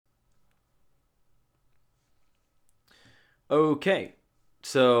Okay,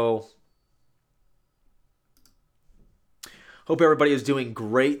 so hope everybody is doing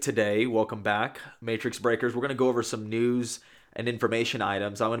great today. Welcome back, Matrix Breakers. We're going to go over some news and information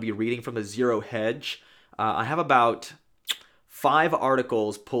items. I'm going to be reading from the Zero Hedge. I have about 5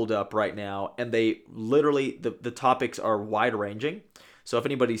 articles pulled up right now, and they literally, the topics are wide ranging. So if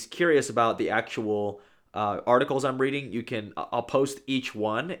anybody's curious about the actual articles I'm reading, I'll post each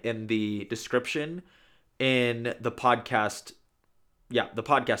one in the description in the podcast, yeah, the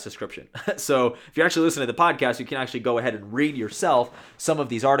podcast description. So if you're actually listening to the podcast, you can actually go ahead and read yourself some of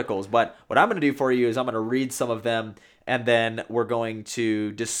these articles. But what I'm going to do for you is I'm going to read some of them, and then we're going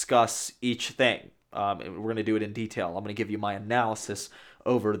to discuss each thing. And we're going to do it in detail. I'm going to give you my analysis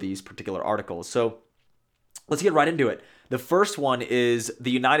over these particular articles. So let's get right into it. The first one is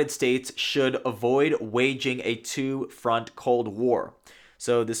the United States should avoid waging a two-front Cold War.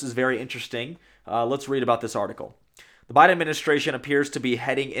 So this is very interesting. Let's read about this article. The Biden administration appears to be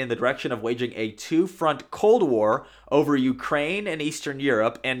heading in the direction of waging a two-front Cold War over Ukraine and Eastern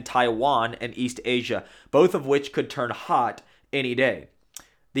Europe and Taiwan and East Asia, both of which could turn hot any day.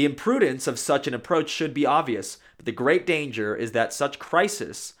 The imprudence of such an approach should be obvious, but the great danger is that such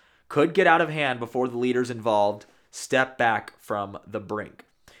crisis could get out of hand before the leaders involved step back from the brink.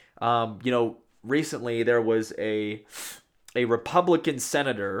 Recently there was a Republican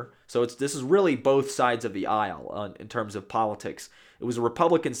senator. So this is really both sides of the aisle in terms of politics. It was a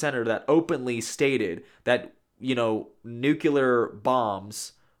Republican senator that openly stated that nuclear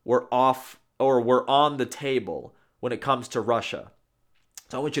bombs were off or were on the table when it comes to Russia.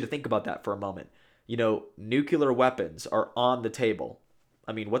 So I want you to think about that for a moment. Nuclear weapons are on the table.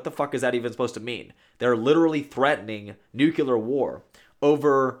 I mean, what the fuck is that even supposed to mean? They're literally threatening nuclear war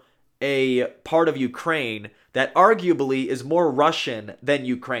over a part of Ukraine that arguably is more Russian than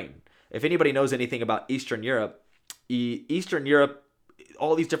Ukraine. If anybody knows anything about Eastern Europe,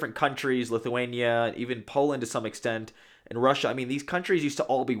 all these different countries, Lithuania, even Poland to some extent, and Russia, I mean, these countries used to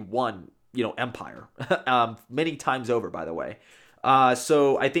all be one, empire, many times over, by the way.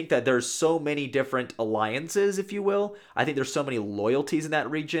 So I think that there's so many different alliances, if you will. I think there's so many loyalties in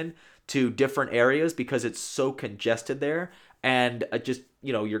that region to different areas because it's so congested there. And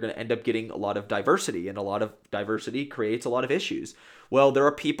you're going to end up getting a lot of diversity, and a lot of diversity creates a lot of issues. Well, there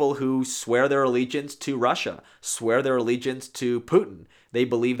are people who swear their allegiance to Russia, swear their allegiance to Putin. They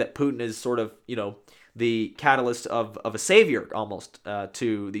believe that Putin is sort of, the catalyst of a savior almost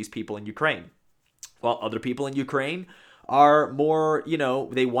to these people in Ukraine. While other people in Ukraine are more,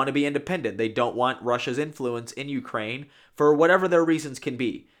 they want to be independent. They don't want Russia's influence in Ukraine for whatever their reasons can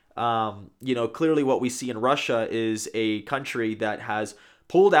be. Clearly what we see in Russia is a country that has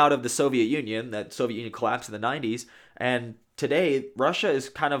pulled out of the Soviet Union. That Soviet Union collapsed in the 90s. And today, Russia is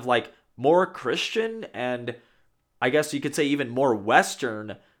kind of like more Christian and I guess you could say even more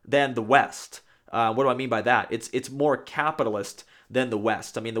Western than the West. What do I mean by that? It's more capitalist than the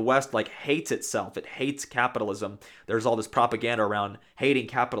West. I mean, the West hates itself. It hates capitalism. There's all this propaganda around hating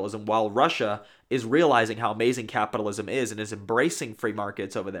capitalism, while Russia is realizing how amazing capitalism is and is embracing free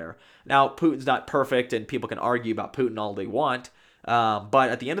markets over there. Now, Putin's not perfect, and people can argue about Putin all they want. But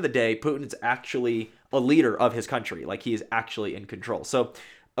at the end of the day, Putin's actually a leader of his country. He is actually in control. So,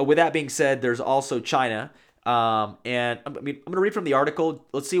 with that being said, there's also China. And I'm going to read from the article.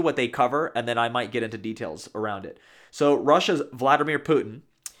 Let's see what they cover, and then I might get into details around it. So Russia's Vladimir Putin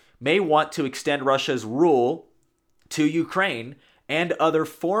may want to extend Russia's rule to Ukraine and other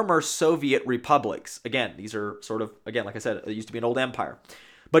former Soviet republics. Again, these are sort of, like I said, it used to be an old empire.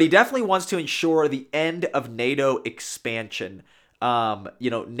 But he definitely wants to ensure the end of NATO expansion.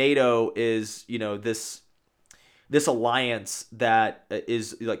 NATO is, this alliance that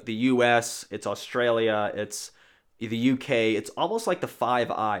is like the US, it's Australia, it's the UK. It's almost like the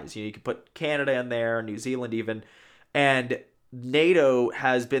Five Eyes. You can put Canada in there, New Zealand even. And NATO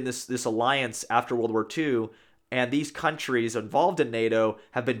has been this alliance after World War II, and these countries involved in NATO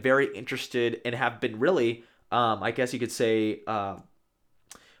have been very interested and have been really, I guess you could say,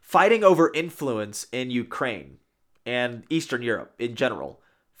 fighting over influence in Ukraine and Eastern Europe in general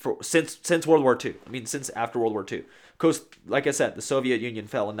since World War II. I mean, since after World War II. Of course, like I said, the Soviet Union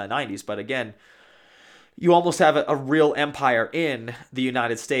fell in the 90s, but again, you almost have a real empire in the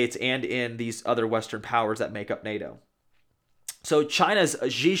United States and in these other Western powers that make up NATO. So China's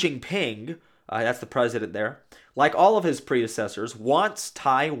Xi Jinping, that's the president there, like all of his predecessors, wants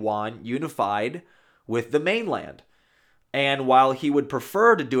Taiwan unified with the mainland. And while he would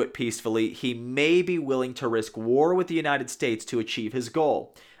prefer to do it peacefully, he may be willing to risk war with the United States to achieve his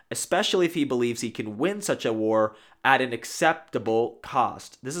goal, especially if he believes he can win such a war at an acceptable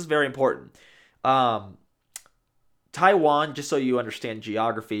cost. This is very important. Taiwan, just so you understand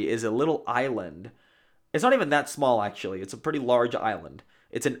geography, is a little island. It's not even that small, actually. It's a pretty large island.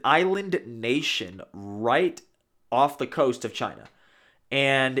 It's an island nation right off the coast of China.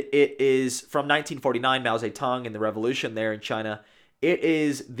 And it is from 1949, Mao Zedong and the revolution there in China. It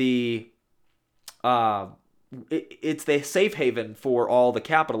is uh, it's the safe haven for all the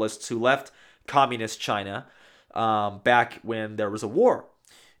capitalists who left communist China back when there was a war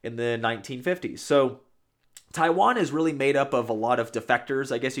in the 1950s. So Taiwan is really made up of a lot of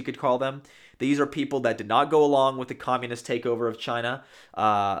defectors, I guess you could call them. These are people that did not go along with the communist takeover of China.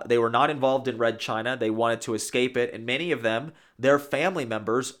 They were not involved in Red China. They wanted to escape it. And many of them, their family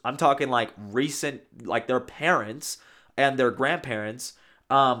members, I'm talking like recent, like their parents and their grandparents,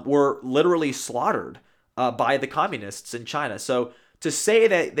 were literally slaughtered by the communists in China. So to say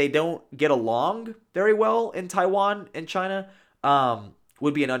that they don't get along very well in Taiwan and China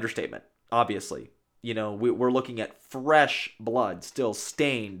would be an understatement, obviously. We're looking at fresh blood still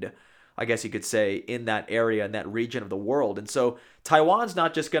stained, I guess you could say, in that area, in that region of the world. And so Taiwan's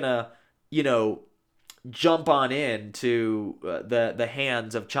not just going to, jump on into the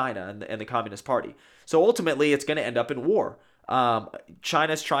hands of China and the Communist Party. So ultimately, it's going to end up in war.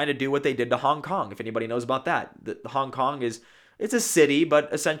 China's trying to do what they did to Hong Kong, if anybody knows about that. Hong Kong it's a city, but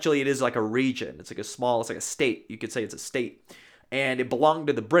essentially it is like a region. It's like a state. You could say it's a state. And it belonged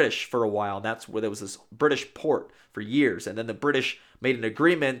to the British for a while. And that's where there was this British port for years. And then the British made an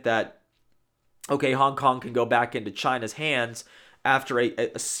agreement that, okay, Hong Kong can go back into China's hands after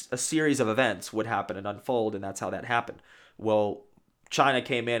a series of events would happen and unfold. And that's how that happened. Well, China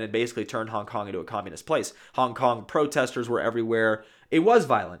came in and basically turned Hong Kong into a communist place. Hong Kong protesters were everywhere. It was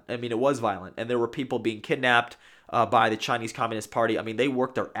violent. It was violent. And there were people being kidnapped by the Chinese Communist Party. They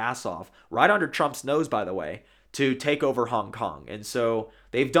worked their ass off right under Trump's nose, by the way, to take over Hong Kong. And so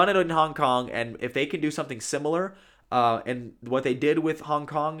they've done it in Hong Kong, and if they can do something similar, and what they did with Hong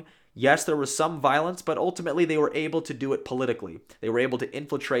Kong, yes, there was some violence, but ultimately they were able to do it politically. They were able to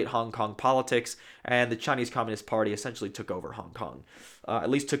infiltrate Hong Kong politics, and the Chinese Communist Party essentially took over Hong Kong, at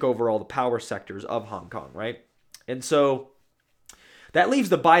least took over all the power sectors of Hong Kong, right? And so that leaves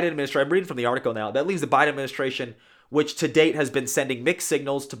the Biden administration, I'm reading from the article now, that leaves the Biden administration, which to date has been sending mixed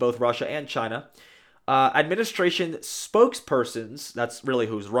signals to both Russia and China. Administration spokespersons, that's really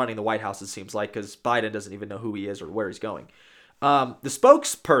who's running the White House, it seems like, because Biden doesn't even know who he is or where he's going. The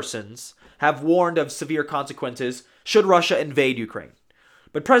spokespersons have warned of severe consequences should Russia invade Ukraine.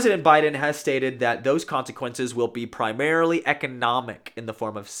 But President Biden has stated that those consequences will be primarily economic in the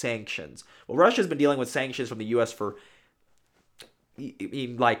form of sanctions. Well, Russia's been dealing with sanctions from the U.S. for,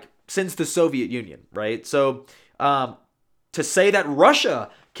 since the Soviet Union, right? So, to say that Russia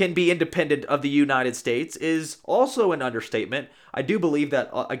can be independent of the United States is also an understatement. I do believe that,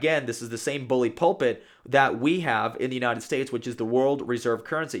 again, this is the same bully pulpit that we have in the United States, which is the world reserve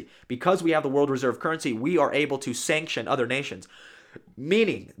currency. Because we have the world reserve currency, we are able to sanction other nations,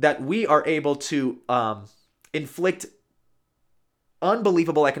 meaning that we are able to inflict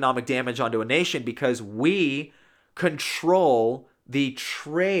unbelievable economic damage onto a nation because we control the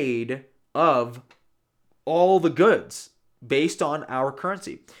trade of all the goods based on our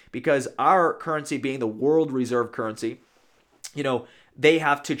currency. Because our currency being the world reserve currency, they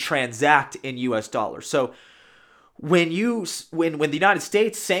have to transact in US dollars. So when the United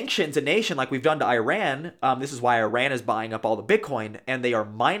States sanctions a nation like we've done to Iran, this is why Iran is buying up all the Bitcoin, and they are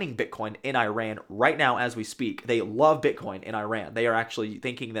mining Bitcoin in Iran right now as we speak. They love Bitcoin in Iran. They are actually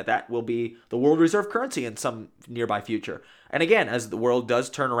thinking that that will be the world reserve currency in some nearby future. And again, as the world does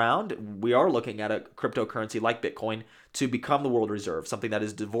turn around, we are looking at a cryptocurrency like Bitcoin to become the world reserve, something that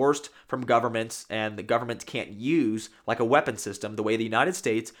is divorced from governments and the governments can't use like a weapon system the way the United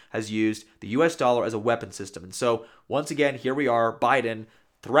States has used the US dollar as a weapon system. And so once again, here we are, Biden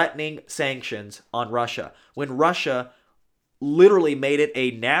threatening sanctions on Russia when Russia literally made it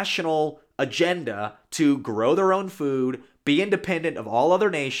a national agenda to grow their own food, be independent of all other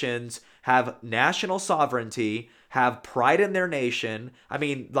nations, have national sovereignty, have pride in their nation.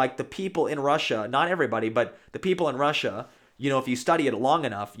 Like the people in Russia, not everybody, but the people in Russia, if you study it long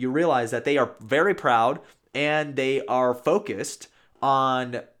enough, you realize that they are very proud and they are focused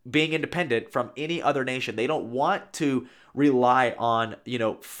on being independent from any other nation. They don't want to rely on,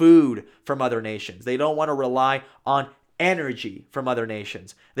 food from other nations. They don't want to rely on energy from other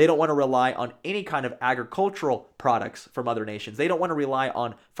nations. They don't want to rely on any kind of agricultural products from other nations. They don't want to rely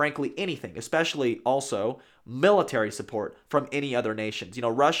on, frankly, anything, especially also military support from any other nations.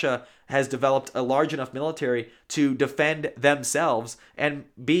 Russia has developed a large enough military to defend themselves and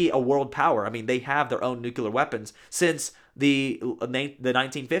be a world power. They have their own nuclear weapons since the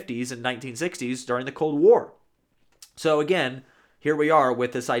 1950s and 1960s during the Cold War. So again, here we are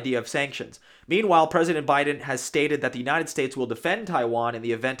with this idea of sanctions. Meanwhile, President Biden has stated that the United States will defend Taiwan in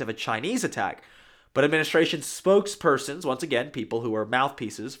the event of a Chinese attack. But administration spokespersons, once again, people who are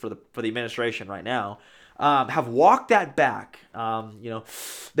mouthpieces for the administration right now, have walked that back.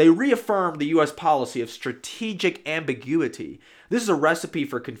 They reaffirmed the U.S. policy of strategic ambiguity. This is a recipe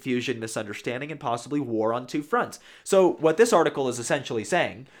for confusion, misunderstanding, and possibly war on two fronts. So what this article is essentially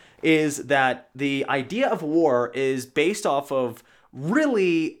saying is that the idea of war is based off of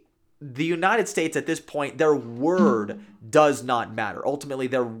really the United States at this point. Their word does not matter. Ultimately,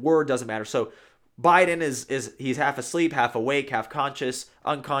 their word doesn't matter. So Biden he's half asleep, half awake, half conscious,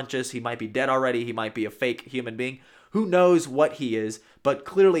 unconscious. He might be dead already. He might be a fake human being. Who knows what he is, but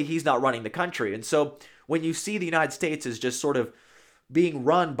clearly he's not running the country. And so when you see the United States as just sort of being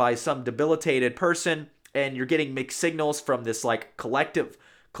run by some debilitated person, and you're getting mixed signals from this like collective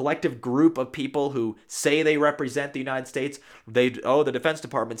group of people who say they represent the United States. The Defense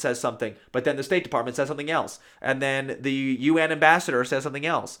Department says something, but then the State Department says something else, and then the UN ambassador says something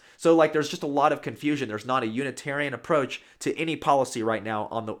else. So like there's just a lot of confusion. There's not a unitarian approach to any policy right now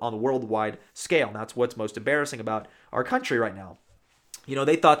on the worldwide scale. And that's what's most embarrassing about our country right now.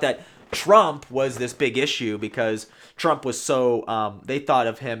 They thought that Trump was this big issue because Trump was so they thought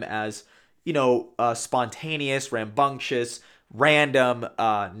of him as spontaneous, rambunctious, random,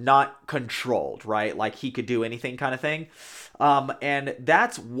 not controlled, right? Like he could do anything kind of thing. And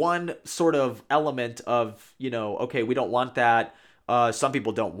that's one sort of element of, okay, we don't want that. Some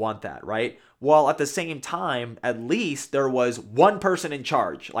people don't want that, right? While at the same time, at least there was one person in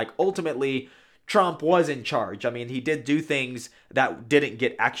charge. Like ultimately, Trump was in charge. I mean, he did do things that didn't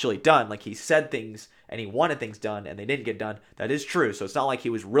get actually done. Like he said things and he wanted things done and they didn't get done. That is true. So it's not like he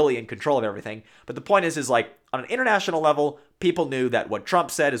was really in control of everything. But the point is like on an international level, people knew that what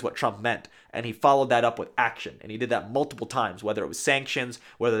Trump said is what Trump meant. And he followed that up with action. And he did that multiple times, whether it was sanctions,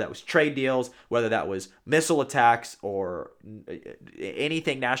 whether that was trade deals, whether that was missile attacks or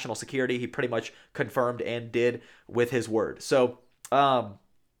anything national security. He pretty much confirmed and did with his word. So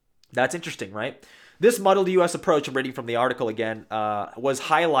that's interesting, right? This muddled U.S. approach, I'm reading from the article again, was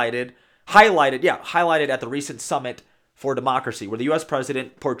highlighted at the recent summit for democracy, where the U.S.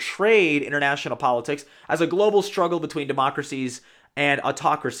 president portrayed international politics as a global struggle between democracies and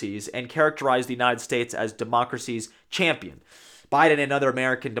autocracies and characterized the United States as democracy's champion. Biden and other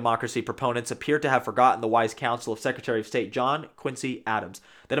American democracy proponents appear to have forgotten the wise counsel of Secretary of State John Quincy Adams,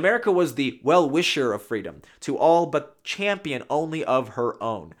 that America was the well-wisher of freedom to all but champion only of her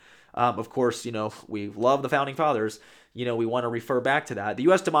own. Of course, we love the Founding Fathers. We want to refer back to that. The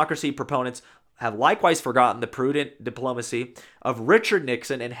U.S. democracy proponents have likewise forgotten the prudent diplomacy of Richard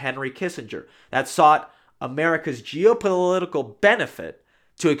Nixon and Henry Kissinger that sought America's geopolitical benefit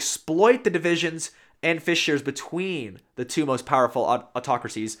to exploit the divisions and fissures between the two most powerful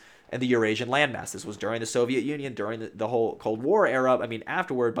autocracies in the Eurasian landmass. This was during the Soviet Union, during the whole Cold War era,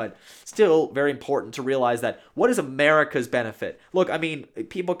 afterward, but still very important to realize that what is America's benefit? Look,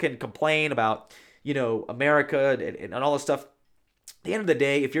 people can complain about, America and all this stuff. At the end of the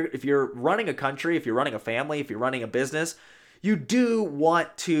day, if you're running a country, if you're running a family, if you're running a business, you do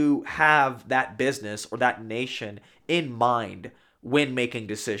want to have that business or that nation in mind when making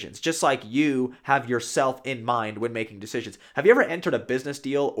decisions, just like you have yourself in mind when making decisions. Have you ever entered a business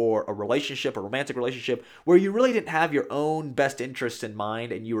deal or a relationship, a romantic relationship, where you really didn't have your own best interests in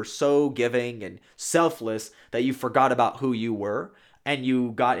mind and you were so giving and selfless that you forgot about who you were, and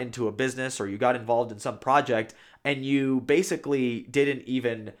you got into a business or you got involved in some project and you basically didn't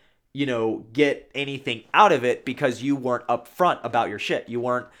even get anything out of it because you weren't upfront about your shit. You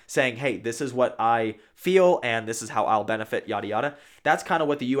weren't saying, hey, this is what I feel and this is how I'll benefit, yada, yada. That's kind of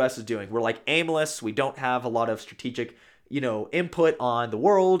what the U.S. is doing. We're like aimless. We don't have a lot of strategic, input on the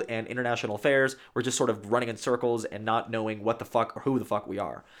world and international affairs. We're just sort of running in circles and not knowing what the fuck or who the fuck we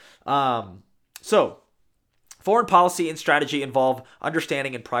are. So foreign policy and strategy involve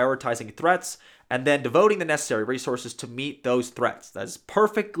understanding and prioritizing threats and then devoting the necessary resources to meet those threats. That's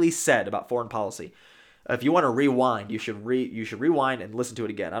perfectly said about foreign policy. If you want to rewind, you should rewind and listen to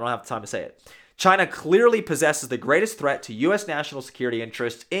it again. I don't have time to say it. China clearly possesses the greatest threat to U.S. national security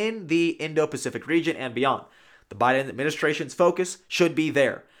interests in the Indo-Pacific region and beyond. The Biden administration's focus should be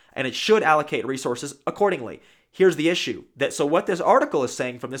there, and it should allocate resources accordingly. Here's the issue. So what this article is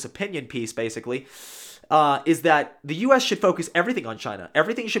saying from this opinion piece, basically, is that the U.S. should focus everything on China.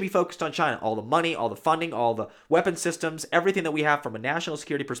 Everything should be focused on China. All the money, all the funding, all the weapon systems, everything that we have from a national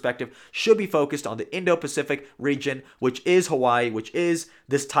security perspective should be focused on the Indo-Pacific region, which is Hawaii, which is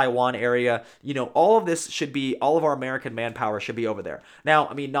this Taiwan area. All of this should be, all of our American manpower should be over there. Now,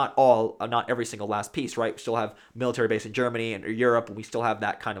 I mean, not every single last piece, right? We still have military base in Germany and Europe, and we still have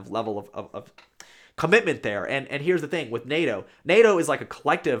that kind of level of commitment there. And here's the thing with NATO. NATO is like a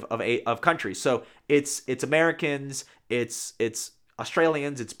collective of countries. So it's Americans, it's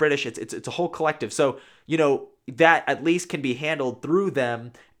Australians, it's British, it's a whole collective. So, that at least can be handled through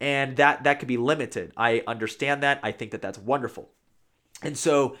them, and that could be limited. I understand that. I think that that's wonderful. And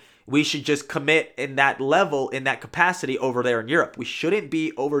so we should just commit in that level, in that capacity over there in Europe. We shouldn't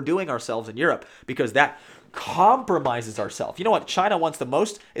be overdoing ourselves in Europe, because that compromises ourselves. You know what China wants the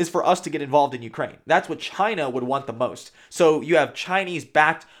most is for us to get involved in Ukraine. That's what China would want the most. So you have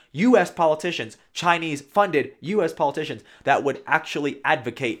Chinese-backed U.S. politicians, Chinese-funded U.S. politicians that would actually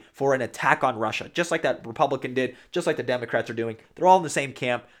advocate for an attack on Russia, just like that Republican did, just like the Democrats are doing. They're all in the same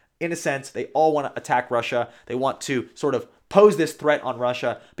camp. In a sense, they all want to attack Russia. They want to sort of pose this threat on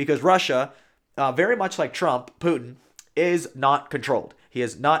Russia, because Russia, very much like Trump, Putin, is not controlled. He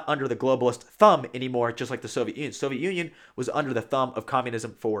is not under the globalist thumb anymore, just like the Soviet Union. Soviet Union was under the thumb of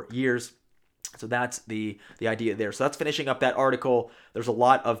communism for years. So that's the idea there. So that's finishing up that article. There's a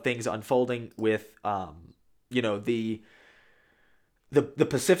lot of things unfolding with, the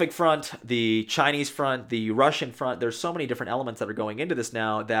Pacific front, the Chinese front, the Russian front. There's so many different elements that are going into this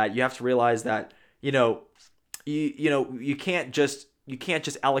now that you have to realize that, you can't just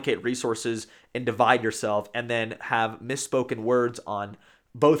allocate resources and divide yourself and then have misspoken words on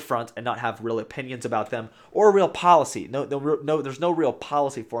both fronts and not have real opinions about them or real policy. No, there's no real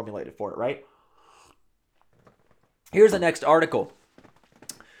policy formulated for it, right? Here's the next article.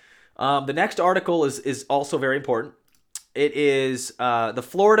 The next article is also very important. It is the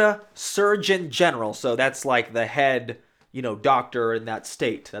Florida Surgeon General. So that's like the head, doctor in that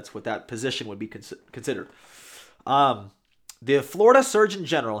state. That's what that position would be considered. The Florida Surgeon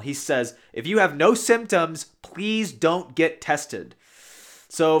General, he says, if you have no symptoms, please don't get tested.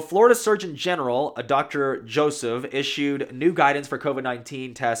 So Florida Surgeon General, Dr. Joseph, issued new guidance for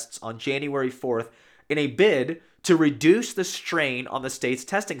COVID-19 tests on January 4th in a bid to reduce the strain on the state's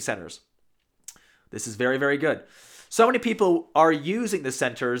testing centers. This is very, very good. So many people are using the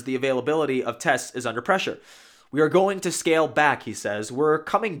centers. The availability of tests is under pressure. We are going to scale back, he says. We're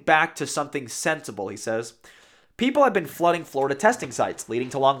coming back to something sensible, he says. People have been flooding Florida testing sites, leading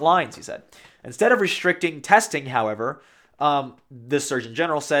to long lines, he said. Instead of restricting testing, however, the Surgeon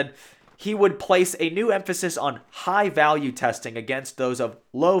General said he would place a new emphasis on high-value testing against those of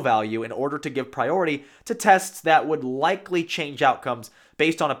low value in order to give priority to tests that would likely change outcomes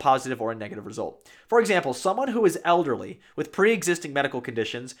based on a positive or a negative result. For example, someone who is elderly with pre-existing medical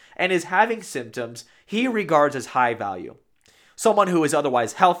conditions and is having symptoms he regards as high value. Someone who is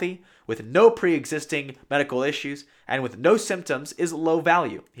otherwise healthy, with no pre-existing medical issues, and with no symptoms is low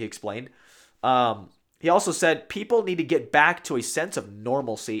value, he explained. He also said people need to get back to a sense of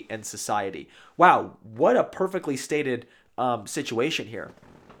normalcy in society. Wow, what a perfectly stated situation here.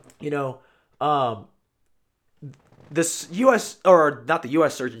 This U.S., or not the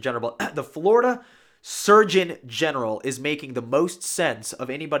U.S. Surgeon General, but the Florida Surgeon General is making the most sense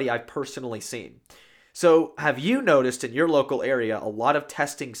of anybody I've personally seen. So have you noticed in your local area a lot of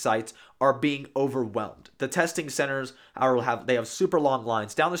testing sites are being overwhelmed? The testing centers they have super long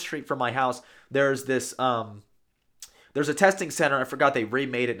lines. Down the street from my house, there's this there's a testing center. I forgot they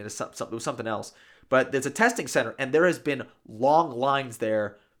remade it into something else. But there's a testing center, and there has been long lines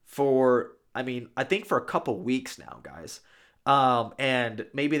there for, I think for a couple weeks now, guys. And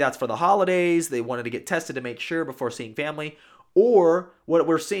maybe that's for the holidays. They wanted to get tested to make sure before seeing family. Or what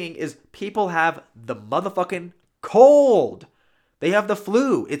we're seeing is people have the motherfucking cold. They have the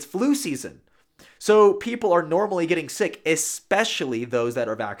flu. It's flu season. So people are normally getting sick, especially those that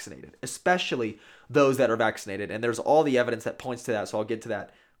are vaccinated. And there's all the evidence that points to that, so I'll get to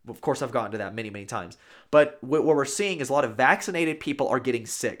that. Of course, I've gotten to that many, many times. But what we're seeing is a lot of vaccinated people are getting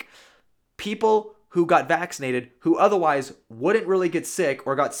sick. People who got vaccinated, who otherwise wouldn't really get sick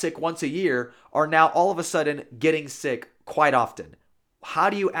or got sick once a year, are now all of a sudden getting sick quite often. How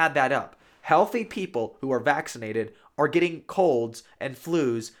do you add that up? Healthy people who are vaccinated are getting colds and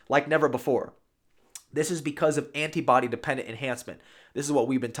flus like never before. This is because of antibody-dependent enhancement. This is what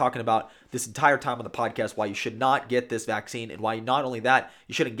we've been talking about this entire time on the podcast, why you should not get this vaccine, and why not only that,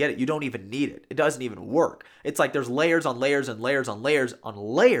 you shouldn't get it. You don't even need it. It doesn't even work. It's like there's layers on layers and layers on layers on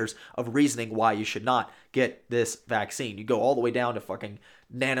layers of reasoning why you should not get this vaccine. You go all the way down to fucking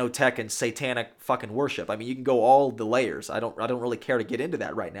nanotech and satanic fucking worship. I mean, you can go all the layers. I don't really care to get into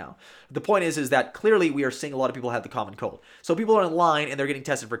that right now. The point is that clearly we are seeing a lot of people have the common cold. So people are in line and they're getting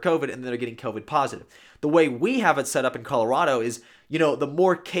tested for COVID and they're getting COVID positive. The way we have it set up in Colorado is, the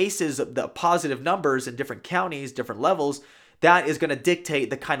more cases, the positive numbers in different counties, different levels, that is going to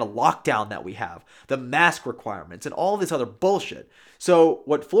dictate the kind of lockdown that we have, the mask requirements, and all this other bullshit. So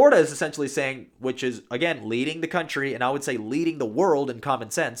what Florida is essentially saying, which is, again, leading the country, and I would say leading the world in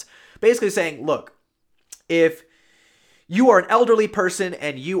common sense, basically saying, look, if you are an elderly person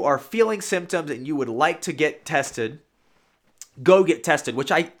and you are feeling symptoms and you would like to get tested, go get tested,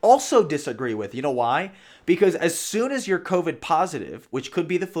 which I also disagree with. You know why? Because as soon as you're COVID positive, which could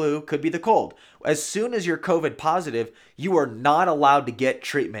be the flu, could be the cold, as soon as you're COVID positive, you are not allowed to get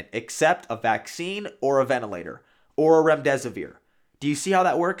treatment except a vaccine or a ventilator or a remdesivir. Do you see how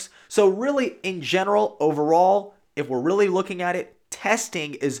that works? So really, in general, overall, if we're really looking at it,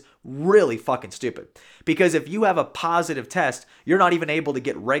 testing is really fucking stupid. Because if you have a positive test, you're not even able to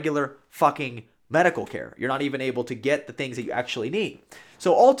get regular fucking medical care. You're not even able to get the things that you actually need.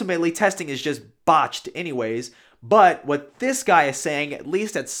 So ultimately, testing is just botched anyways. But what this guy is saying, at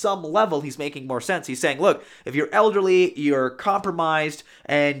least at some level, he's making more sense. He's saying, look, if you're elderly, you're compromised,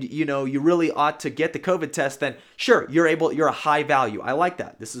 and you really ought to get the COVID test, then sure, you're a high value. I like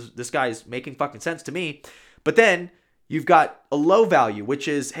that. This guy's making fucking sense to me. But then you've got a low value, which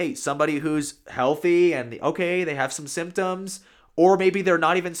is, hey, somebody who's healthy and okay, they have some symptoms, or maybe they're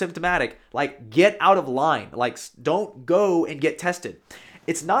not even symptomatic. Like, get out of line. Like, don't go and get tested.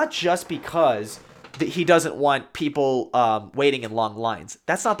 It's not just because that he doesn't want people waiting in long lines.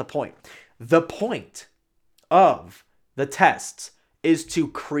 That's not the point. The point of the tests is to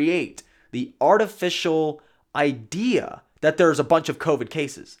create the artificial idea that there's a bunch of COVID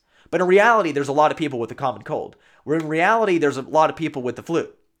cases. But in reality, there's a lot of people with the common cold. Where in reality, there's a lot of people with the flu.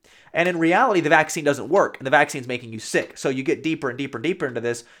 And in reality, the vaccine doesn't work, and the vaccine's making you sick. So you get deeper and deeper and deeper into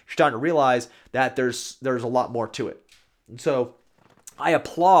this, you're starting to realize that there's a lot more to it. And so I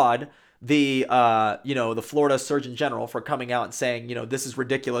applaud the Florida Surgeon General for coming out and saying, this is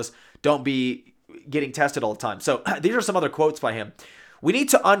ridiculous. Don't be getting tested all the time. So these are some other quotes by him. We need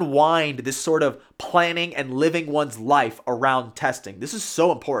to unwind this sort of planning and living one's life around testing. This is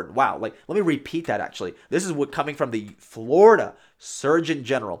so important. Wow. Let me repeat that actually. This is what coming from the Florida Surgeon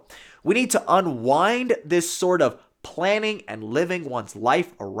General. We need to unwind this sort of planning and living one's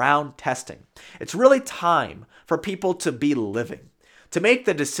life around testing. It's really time for people to be living, to make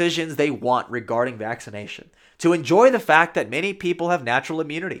the decisions they want regarding vaccination, to enjoy the fact that many people have natural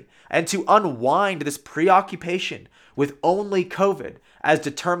immunity, and to unwind this preoccupation with only COVID as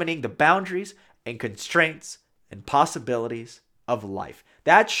determining the boundaries and constraints and possibilities of life.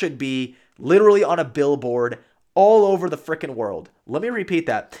 That should be literally on a billboard all over the frickin' world. Let me repeat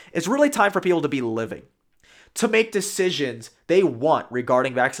that. It's really time for people to be living, to make decisions they want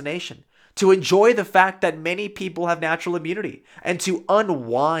regarding vaccination, to enjoy the fact that many people have natural immunity, and to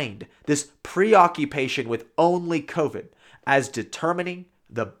unwind this preoccupation with only COVID as determining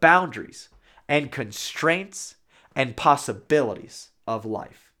the boundaries and constraints and possibilities of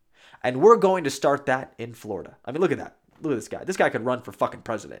life. And we're going to start that in Florida. I mean, look at that. Look at this guy. This guy could run for fucking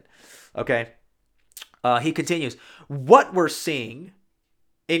president. Okay? He continues, what we're seeing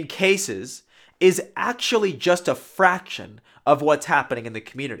in cases is actually just a fraction of what's happening in the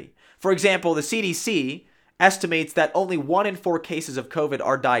community. For example, the CDC estimates that only 1 in 4 cases of COVID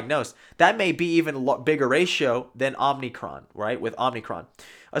are diagnosed. That may be even a bigger ratio than Omicron, right? With Omicron.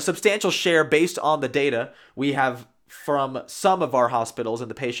 A substantial share based on the data we have from some of our hospitals and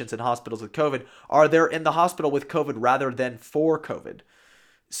the patients in hospitals with COVID are they're in the hospital with COVID rather than for COVID.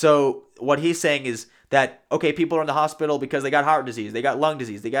 So what he's saying is that, okay, people are in the hospital because they got heart disease, they got lung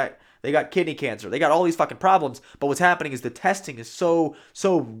disease, they got kidney cancer, they got all these fucking problems. But what's happening is the testing is so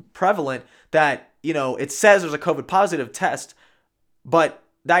prevalent that, it says there's a COVID positive test, but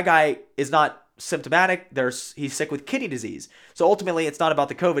that guy is not symptomatic. He's sick with kidney disease. So ultimately, it's not about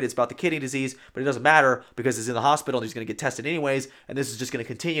the COVID, it's about the kidney disease, but it doesn't matter because he's in the hospital and he's going to get tested anyways. And this is just going to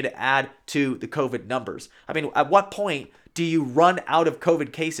continue to add to the COVID numbers. I mean, at what point do you run out of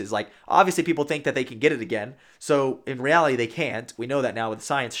COVID cases? Like, obviously people think that they can get it again. So in reality, they can't. We know that now with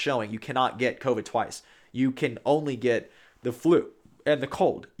science showing you cannot get COVID twice. You can only get the flu and the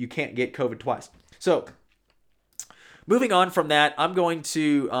cold. You can't get COVID twice. So moving on from that, I'm going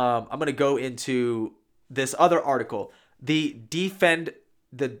to go into this other article, the defense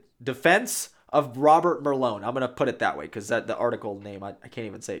of Robert Malone. I'm going to put it that way because the article name, I can't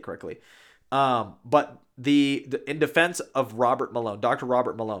even say it correctly. But the in defense of Robert Malone, Dr.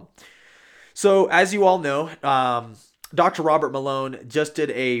 Robert Malone. So as you all know, Dr. Robert Malone just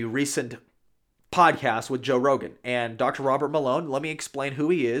did a recent podcast with Joe Rogan. And Dr. Robert Malone, let me explain who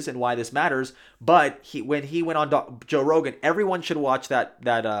he is and why this matters. But when he went on Joe Rogan, everyone should watch that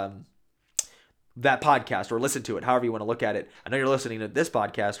podcast or listen to it, however you want to look at it. I know you're listening to this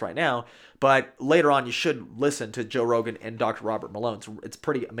podcast right now, but later on you should listen to Joe Rogan and Dr. Robert Malone. It's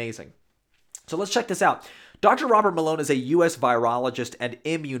pretty amazing. So let's check this out. Dr. Robert Malone is a U.S. virologist and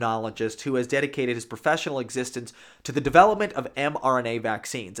immunologist who has dedicated his professional existence to the development of mRNA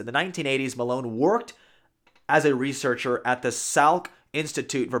vaccines. In the 1980s, Malone worked as a researcher at the Salk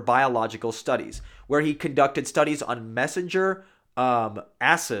Institute for Biological Studies, where he conducted studies on messenger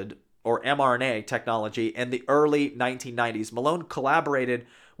acid or mRNA technology in the early 1990s. Malone collaborated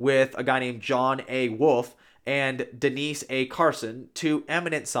with a guy named John A. Wolfe and Denise A. Carson, two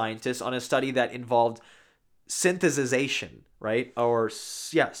eminent scientists, on a study that involved synthesization, right?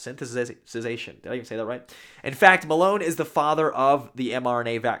 Synthesization. Did I even say that right? In fact, Malone is the father of the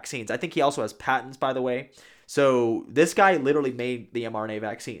mRNA vaccines. I think he also has patents, by the way. So this guy literally made the mRNA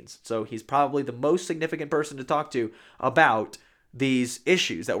vaccines. So he's probably the most significant person to talk to about these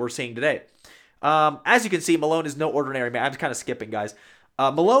issues that we're seeing today. As you can see, Malone is no ordinary man. I'm kind of skipping, guys.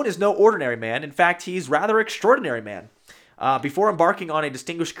 Malone is no ordinary man. In fact, he's rather extraordinary man. Before embarking on a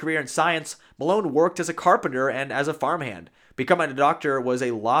distinguished career in science, Malone worked as a carpenter and as a farmhand. Becoming a doctor was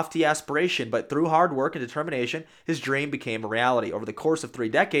a lofty aspiration, but through hard work and determination, his dream became a reality. Over the course of 3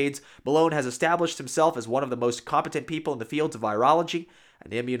 decades, Malone has established himself as one of the most competent people in the fields of virology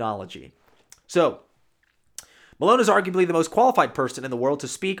and immunology. So, Malone is arguably the most qualified person in the world to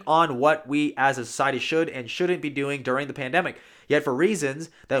speak on what we as a society should and shouldn't be doing during the pandemic. Yet for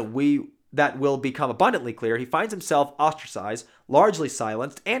reasons that will become abundantly clear, he finds himself ostracized, largely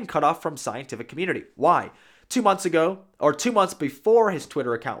silenced, and cut off from scientific community. Why? 2 months before his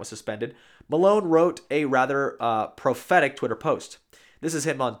Twitter account was suspended, Malone wrote a rather prophetic Twitter post. This is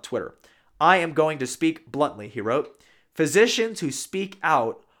him on Twitter. "I am going to speak bluntly," he wrote. "Physicians who speak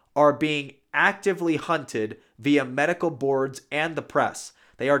out are being actively hunted via medical boards and the press.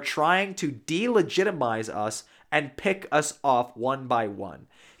 They are trying to delegitimize us and pick us off one by one."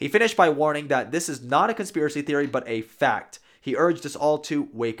 He finished by warning that this is not a conspiracy theory, but a fact. He urged us all to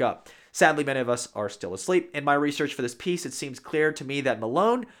wake up. Sadly, many of us are still asleep. In my research for this piece, it seems clear to me that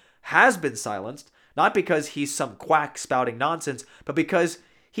Malone has been silenced, not because he's some quack spouting nonsense, but because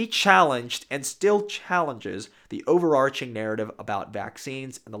he challenged and still challenges the overarching narrative about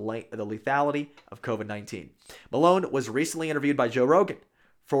vaccines and the lethality of COVID-19. Malone was recently interviewed by Joe Rogan.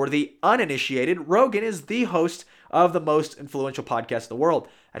 For the uninitiated, Rogan is the host of the most influential podcast in the world.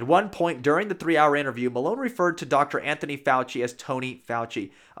 At one point during the 3-hour interview, Malone referred to Dr. Anthony Fauci as Tony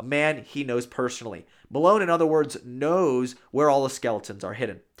Fauci, a man he knows personally. Malone, in other words, knows where all the skeletons are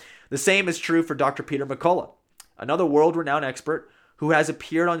hidden. The same is true for Dr. Peter McCullough, another world-renowned expert who has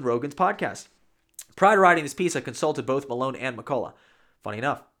appeared on Rogan's podcast. Prior to writing this piece, I consulted both Malone and McCullough. Funny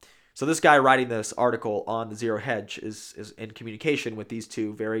enough. So this guy writing this article on the Zero Hedge is in communication with these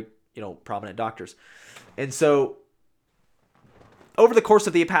two very, prominent doctors. And so over the course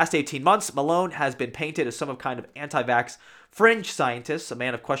of the past 18 months, Malone has been painted as some kind of anti-vax fringe scientist, a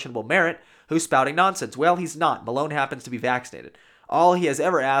man of questionable merit, who's spouting nonsense. Well, he's not. Malone happens to be vaccinated. All he has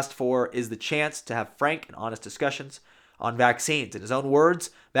ever asked for is the chance to have frank and honest discussions on vaccines. In his own words,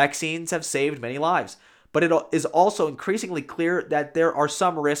 vaccines have saved many lives. But it is also increasingly clear that there are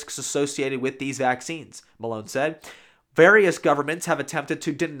some risks associated with these vaccines, Malone said. Various governments have attempted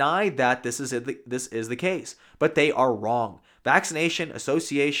to deny that this is the case, but they are wrong. Vaccination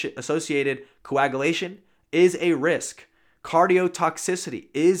associated coagulation is a risk. Cardiotoxicity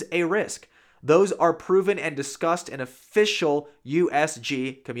is a risk. Those are proven and discussed in official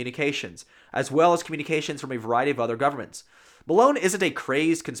USG communications, as well as communications from a variety of other governments. Malone isn't a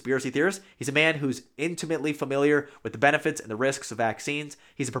crazed conspiracy theorist. He's a man who's intimately familiar with the benefits and the risks of vaccines.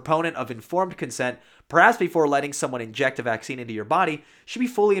 He's a proponent of informed consent. Perhaps before letting someone inject a vaccine into your body, you should be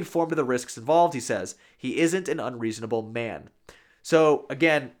fully informed of the risks involved, he says. He isn't an unreasonable man. So,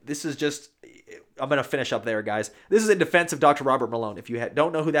 again, this is just... I'm going to finish up there, guys. This is in defense of Dr. Robert Malone. If you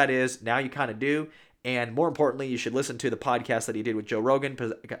don't know who that is, now you kind of do. And more importantly, you should listen to the podcast that he did with Joe Rogan,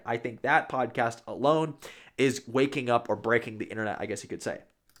 because I think that podcast alone is waking up or breaking the internet, I guess you could say.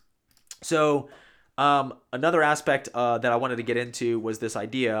 So another aspect that I wanted to get into was this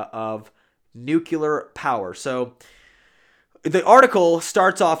idea of nuclear power. So the article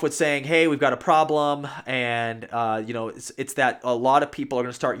starts off with saying, hey, we've got a problem, and it's that a lot of people are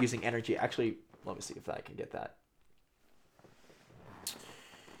going to start using energy. Actually, let me see if I can get that.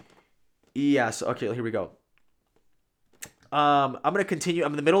 Yes, okay, here we go. I'm going to continue.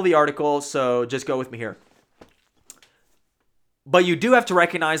 I'm in the middle of the article, so just go with me here. But you do have to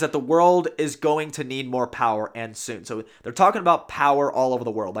recognize that the world is going to need more power and soon. So they're talking about power all over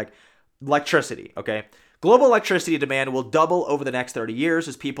the world, like electricity, okay? Global electricity demand will double over the next 30 years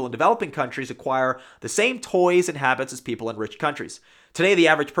as people in developing countries acquire the same toys and habits as people in rich countries. Today, the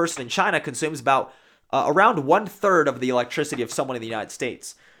average person in China consumes about around 1/3 of the electricity of someone in the United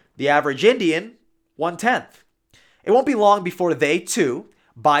States. The average Indian, 1/10. It won't be long before they, too,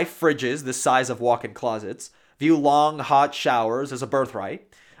 buy fridges the size of walk-in closets, view long, hot showers as a birthright,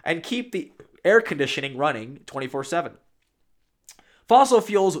 and keep the air conditioning running 24/7. Fossil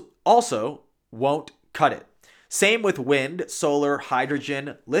fuels also won't cut it. Same with wind, solar,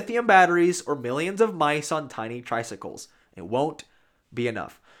 hydrogen, lithium batteries, or millions of mice on tiny tricycles. It won't be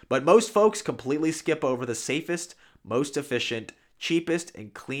enough. But most folks completely skip over the safest, most efficient, cheapest,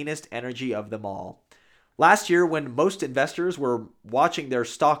 and cleanest energy of them all. Last year, when most investors were watching their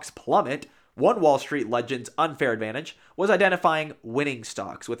stocks plummet, one Wall Street legend's unfair advantage was identifying winning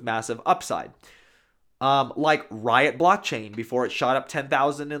stocks with massive upside. Like Riot Blockchain before it shot up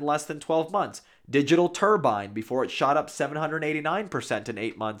 10,000 in less than 12 months. Digital Turbine before it shot up 789% in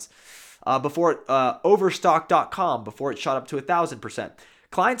 8 months. Overstock.com before it shot up to 1,000%.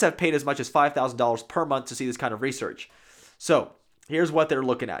 Clients have paid as much as $5,000 per month to see this kind of research. So here's what they're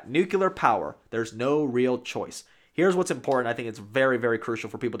looking at. Nuclear power. There's no real choice. Here's what's important. I think it's very, very crucial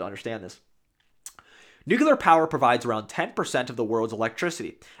for people to understand this. Nuclear power provides around 10% of the world's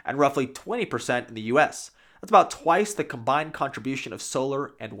electricity and roughly 20% in the US. That's about twice the combined contribution of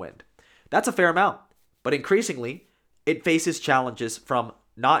solar and wind. That's a fair amount, but increasingly, it faces challenges from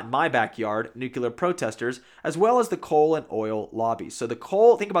not in my backyard nuclear protesters as well as the coal and oil lobbies. So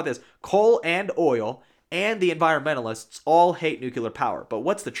think about this, coal and oil and the environmentalists all hate nuclear power. But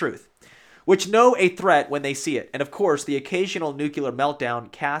what's the truth? Which know a threat when they see it. And of course, the occasional nuclear meltdown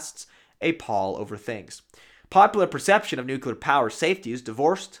casts a pall over things. Popular perception of nuclear power safety is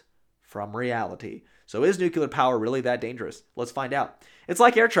divorced from reality. So is nuclear power really that dangerous? Let's find out. It's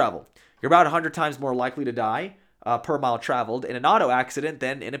like air travel. You're about 100 times more likely to die per mile traveled in an auto accident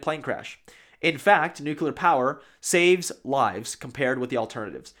than in a plane crash. In fact, nuclear power saves lives compared with the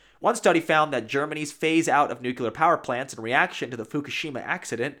alternatives. One study found that Germany's phase out of nuclear power plants in reaction to the Fukushima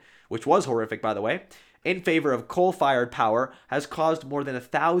accident, which was horrific by the way, in favor of coal-fired power has caused more than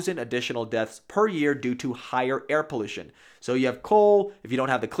 1,000 additional deaths per year due to higher air pollution. So you have coal, if you don't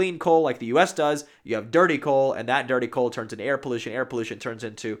have the clean coal like the US does, you have dirty coal, and that dirty coal turns into air pollution turns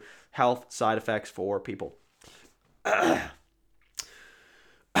into health side effects for people. The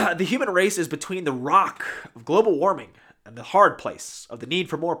human race is between the rock of global warming and the hard place of the need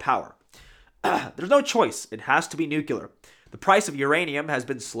for more power. There's no choice. It has to be nuclear. The price of uranium has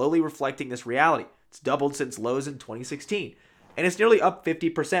been slowly reflecting this reality. It's doubled since lows in 2016, and it's nearly up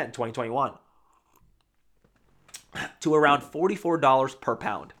 50% in 2021 to around $44 per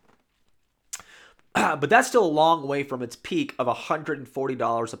pound. But that's still a long way from its peak of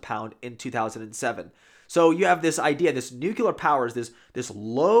 $140 a pound in 2007. So you have this idea, this nuclear power is this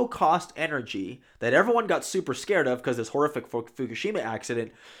low-cost energy that everyone got super scared of because this horrific Fukushima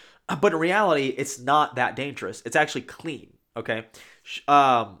accident. But in reality, it's not that dangerous. It's actually clean, okay?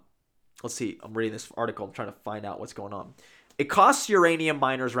 Let's see. I'm reading this article. I'm trying to find out what's going on. It costs uranium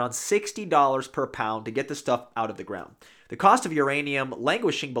miners around $60 per pound to get the stuff out of the ground. The cost of uranium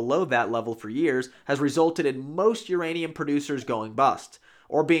languishing below that level for years has resulted in most uranium producers going bust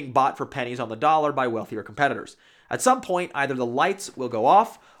or being bought for pennies on the dollar by wealthier competitors. At some point, either the lights will go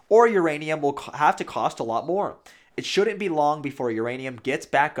off or uranium will have to cost a lot more. It shouldn't be long before uranium gets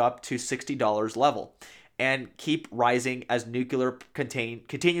back up to $60 level and keep rising as nuclear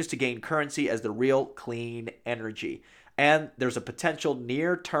continues to gain currency as the real clean energy. And there's a potential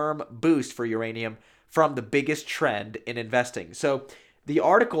near-term boost for uranium from the biggest trend in investing. So the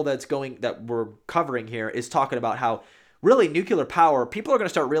article that we're covering here is talking about how really nuclear power, people are going to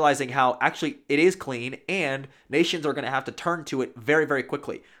start realizing how actually it is clean and nations are going to have to turn to it very, very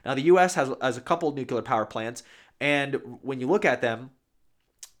quickly. Now, the U.S. has a couple of nuclear power plants, and when you look at them,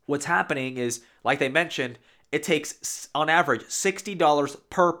 what's happening is, like they mentioned, it takes, on average, $60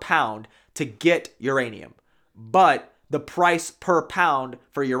 per pound to get uranium. But the price per pound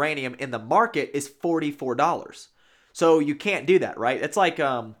for uranium in the market is $44. So you can't do that, right? It's like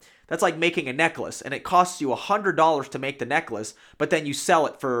that's like making a necklace, and it costs you $100 to make the necklace, but then you sell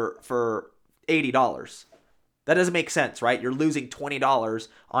it for $80. That doesn't make sense, right? You're losing $20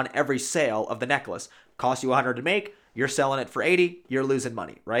 on every sale of the necklace. Costs you $100 to make, you're selling it for $80, you're losing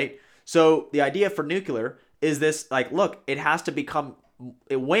money, right? So the idea for nuclear is this, like, look, it has to become,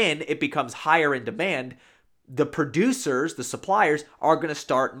 when it becomes higher in demand, the producers, the suppliers, are going to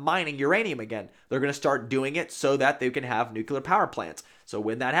start mining uranium again. They're going to start doing it so that they can have nuclear power plants. So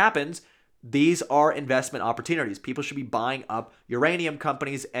when that happens, these are investment opportunities. People should be buying up uranium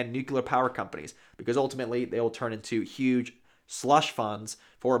companies and nuclear power companies because ultimately they will turn into huge slush funds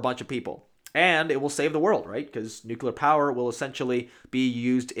for a bunch of people. And it will save the world, right? Because nuclear power will essentially be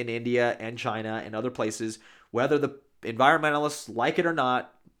used in India and China and other places, whether the environmentalists like it or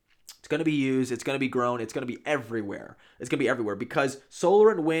not. It's going to be used. It's going to be grown. It's going to be everywhere. It's going to be everywhere because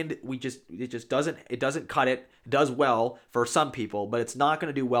solar and wind, it doesn't cut it. It does well for some people, but it's not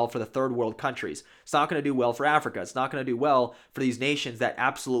going to do well for the third world countries. It's not going to do well for Africa. It's not going to do well for these nations that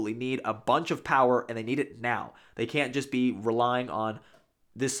absolutely need a bunch of power and they need it now. They can't just be relying on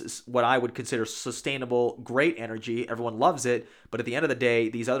this is what I would consider sustainable, great energy. Everyone loves it, but at the end of the day,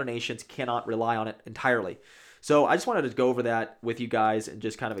 these other nations cannot rely on it entirely. So I just wanted to go over that with you guys and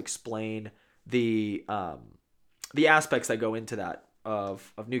just kind of explain the aspects that go into that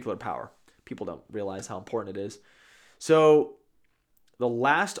of nuclear power. People don't realize how important it is. So the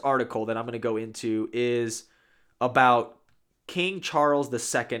last article that I'm going to go into is about King Charles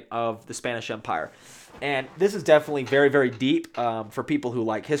II of the Spanish Empire. And this is definitely very, very deep for people who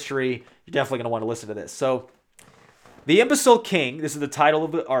like history. You're definitely going to want to listen to this. So the Imbecile King, this is the title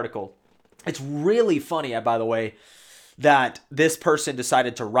of the article. It's really funny, by the way, that this person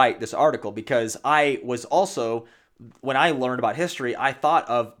decided to write this article because I was also, when I learned about history, I thought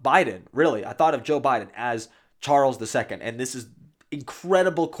of Biden, really. I thought of Joe Biden as Charles II. And this is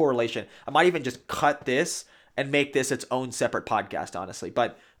incredible correlation. I might even just cut this and make this its own separate podcast, honestly.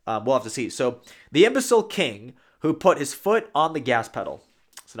 But we'll have to see. So the Imbecile King who put his foot on the gas pedal.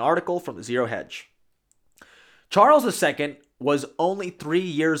 It's an article from the Zero Hedge. Charles II was only 3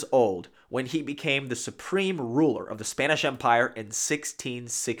 years old when he became the supreme ruler of the Spanish Empire in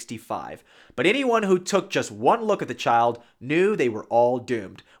 1665. But anyone who took just one look at the child knew they were all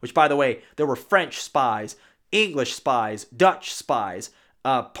doomed. Which, by the way, there were French spies, English spies, Dutch spies,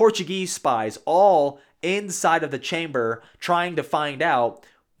 Portuguese spies, all inside of the chamber trying to find out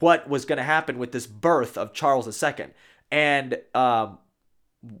what was going to happen with this birth of Charles II. And, well,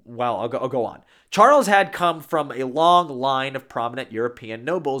 I'll go on. Charles had come from a long line of prominent European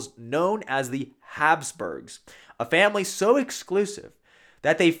nobles known as the Habsburgs, a family so exclusive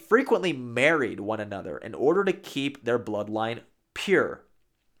that they frequently married one another in order to keep their bloodline pure.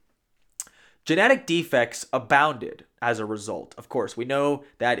 Genetic defects abounded as a result. Of course, we know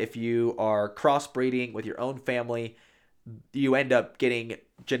that if you are crossbreeding with your own family, you end up getting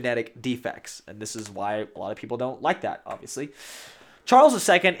genetic defects. And this is why a lot of people don't like that, obviously. Charles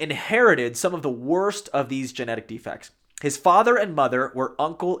II inherited some of the worst of these genetic defects. His father and mother were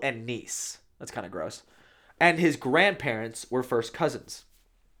uncle and niece. That's kind of gross. And his grandparents were first cousins.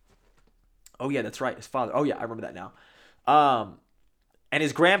 Oh, yeah, that's right. His father. Oh, yeah, I remember that now. And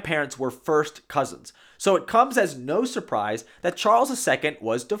his grandparents were first cousins. So it comes as no surprise that Charles II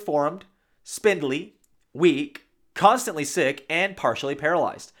was deformed, spindly, weak, constantly sick, and partially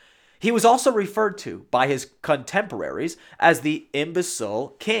paralyzed. He was also referred to by his contemporaries as the Imbecile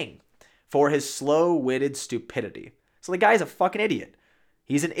King for his slow-witted stupidity. So the guy's a fucking idiot.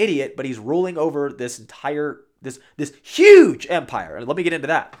 He's an idiot, but he's ruling over this entire, this huge empire. And let me get into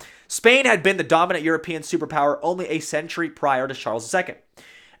that. Spain had been the dominant European superpower only a century prior to Charles II.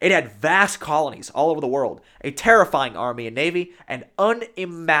 It had vast colonies all over the world, a terrifying army and navy, and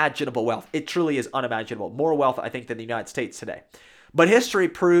unimaginable wealth. It truly is unimaginable. More wealth, I think, than the United States today. But history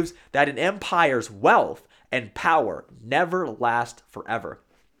proves that an empire's wealth and power never last forever.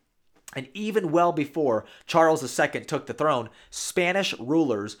 And even well before Charles II took the throne, Spanish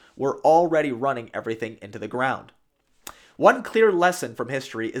rulers were already running everything into the ground. One clear lesson from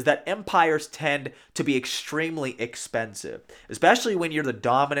history is that empires tend to be extremely expensive, especially when you're the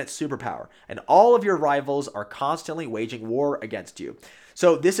dominant superpower and all of your rivals are constantly waging war against you.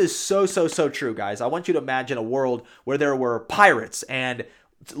 So this is so true, guys. I want you to imagine a world where there were pirates and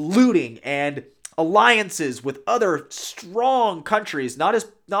looting and alliances with other strong countries, not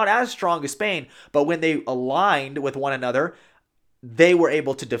as strong as Spain, but when they aligned with one another, they were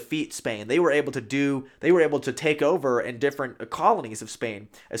able to defeat Spain. They were able to take over in different colonies of Spain,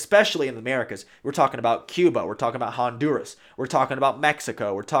 especially in the Americas. We're talking about Cuba. We're talking about Honduras. We're talking about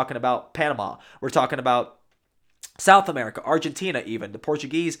Mexico. We're talking about Panama. We're talking about South America, Argentina even. The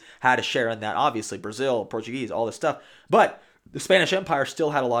Portuguese had a share in that, obviously. Brazil, Portuguese, all this stuff. But the Spanish Empire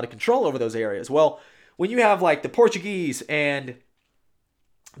still had a lot of control over those areas. Well, when you have like the Portuguese and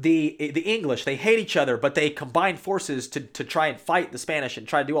the English, they hate each other, but they combine forces to try and fight the Spanish and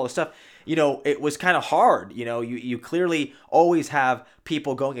try to do all this stuff. You know, it was kind of hard. You know, you clearly always have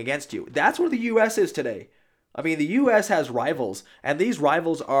people going against you. That's where the U.S. is today. I mean, the U.S. has rivals, and these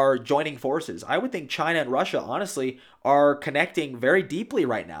rivals are joining forces. I would think China and Russia, honestly, are connecting very deeply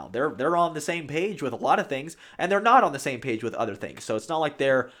right now. They're on the same page with a lot of things, and they're not on the same page with other things. So it's not like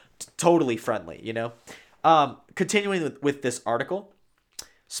they're totally friendly, you know. Continuing with this article,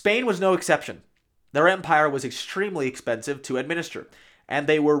 Spain was no exception. Their empire was extremely expensive to administer, and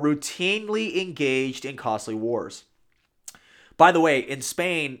they were routinely engaged in costly wars. By the way, in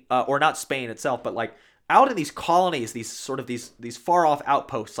Spain, or not Spain itself, but like out in these colonies, these far off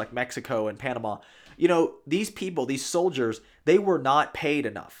outposts like Mexico and Panama, these people, these soldiers, they were not paid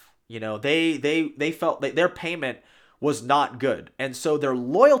enough. They felt that their payment was not good, and so their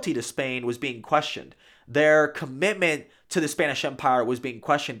loyalty to Spain was being questioned. Their commitment to the Spanish Empire was being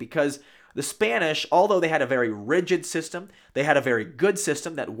questioned because the Spanish, although they had a very rigid system, they had a very good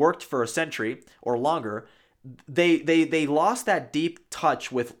system that worked for a century or longer. They lost that deep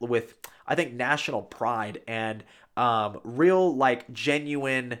touch with I think national pride and real like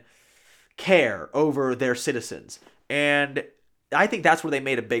genuine care over their citizens. And I think that's where they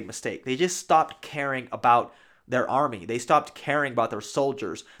made a big mistake. They just stopped caring about their army. They stopped caring about their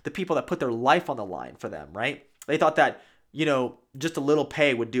soldiers, the people that put their life on the line for them, right? They thought that, just a little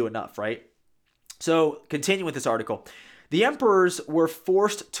pay would do enough, right? So, continue with this article. The emperors were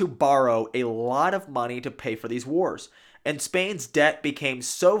forced to borrow a lot of money to pay for these wars, and Spain's debt became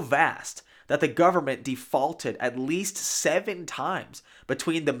so vast that the government defaulted at least 7 times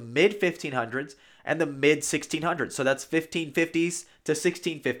between the mid 1500s and the mid 1600s. So that's 1550s to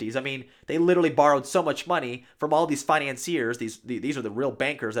 1650s. I mean, they literally borrowed so much money from all these financiers. These are the real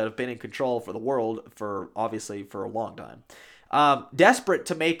bankers that have been in control for the world for obviously for a long time. Desperate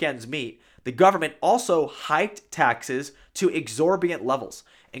to make ends meet, the government also hiked taxes to exorbitant levels,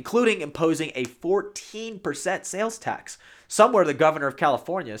 including imposing a 14% sales tax. Somewhere the governor of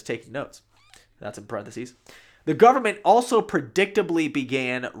California is taking notes. That's in parentheses. The government also predictably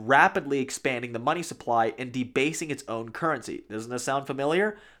began rapidly expanding the money supply and debasing its own currency. Doesn't this sound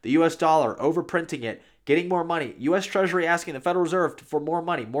familiar? The US dollar, overprinting it, getting more money. US Treasury asking the Federal Reserve for more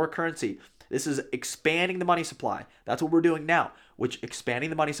money, more currency. This is expanding the money supply. That's what we're doing now, which expanding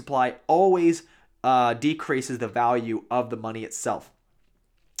the money supply always decreases the value of the money itself,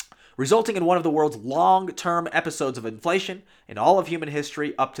 resulting in one of the world's long-term episodes of inflation in all of human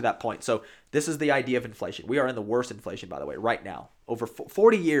history up to that point. So this is the idea of inflation. We are in the worst inflation, by the way, right now. Over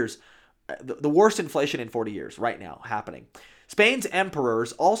 40 years, the worst inflation in 40 years right now happening. Spain's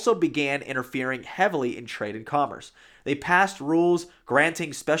emperors also began interfering heavily in trade and commerce. They passed rules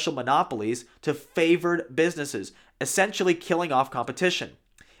granting special monopolies to favored businesses, essentially killing off competition.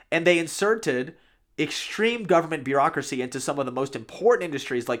 And they inserted extreme government bureaucracy into some of the most important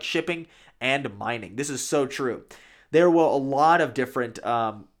industries like shipping and mining. This is so true. There were a lot of different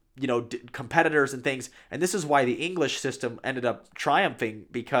competitors and things, and this is why the English system ended up triumphing,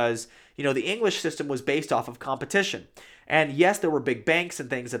 because the English system was based off of competition. And yes, there were big banks and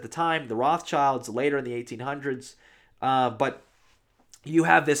things at the time, the Rothschilds later in the 1800s, but you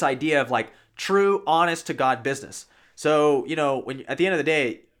have this idea of like true, honest to God business. So when at the end of the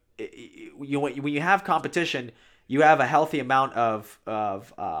day, when you have competition, you have a healthy amount of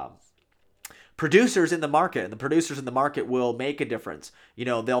producers in the market, and the producers in the market will make a difference.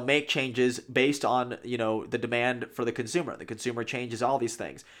 They'll make changes based on the demand for the consumer. The consumer changes all these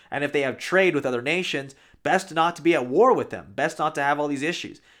things, and if they have trade with other nations, best not to be at war with them. Best not to have all these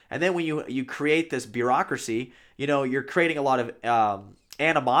issues. And then when you create this bureaucracy, you're creating a lot of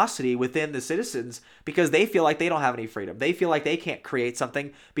animosity within the citizens because they feel like they don't have any freedom. They feel like they can't create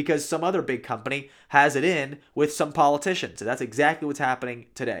something because some other big company has it in with some politicians. So that's exactly what's happening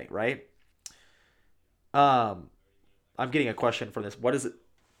today, right? I'm getting a question for this.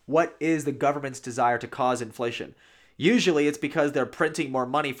 What is the government's desire to cause inflation? Usually it's because they're printing more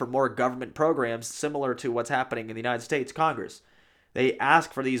money for more government programs, similar to what's happening in the United States Congress. They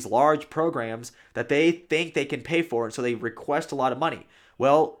ask for these large programs that they think they can pay for, and so they request a lot of money.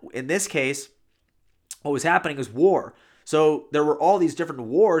 Well, in this case, what was happening was war. So there were all these different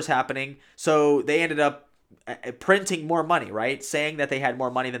wars happening, so they ended up printing more money, right? Saying that they had more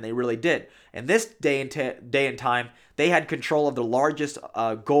money than they really did. And this day and time, they had control of the largest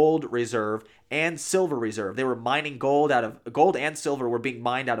gold reserve and silver reserve. They were mining gold and silver were being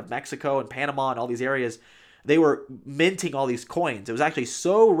mined out of Mexico and Panama and all these areas. They were minting all these coins. It was actually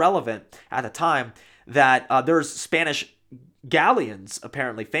so relevant at the time that there's Spanish galleons,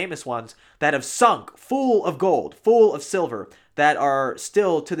 apparently famous ones, that have sunk full of gold, full of silver, that are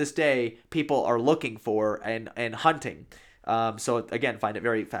still to this day people are looking for and hunting. So again, find it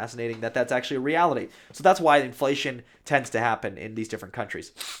very fascinating that that's actually a reality. So that's why inflation tends to happen in these different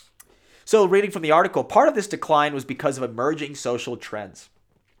countries. So, reading from the article, part of this decline was because of emerging social trends.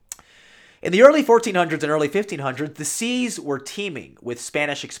 In the early 1400s and early 1500s, the seas were teeming with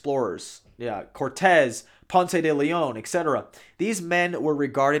Spanish explorers. Cortez, Ponce de Leon, etc. These men were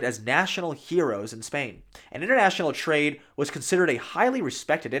regarded as national heroes in Spain, and international trade was considered a highly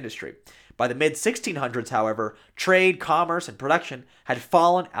respected industry. By the mid-1600s, however, trade, commerce, and production had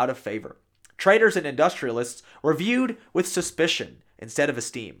fallen out of favor. Traders and industrialists were viewed with suspicion instead of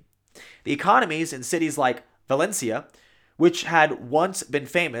esteem. The economies in cities like Valencia, which had once been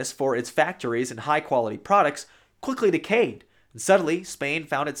famous for its factories and high-quality products, quickly decayed, and suddenly Spain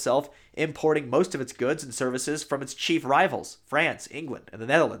found itself importing most of its goods and services from its chief rivals, France, England, and the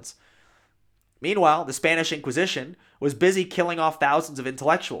Netherlands. Meanwhile, the Spanish Inquisition was busy killing off thousands of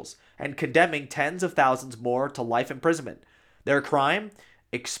intellectuals and condemning tens of thousands more to life imprisonment. Their crime?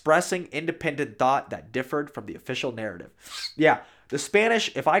 Expressing independent thought that differed from the official narrative. Yeah, the Spanish,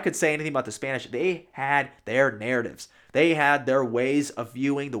 if I could say anything about the Spanish, they had their narratives. They had their ways of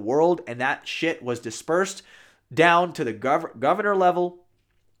viewing the world, and that shit was dispersed down to the governor level,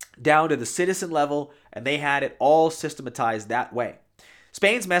 down to the citizen level, and they had it all systematized that way.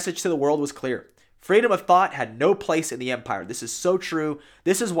 Spain's message to the world was clear. Freedom of thought had no place in the empire. This is so true.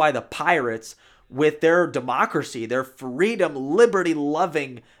 This is why the pirates, with their democracy, their freedom,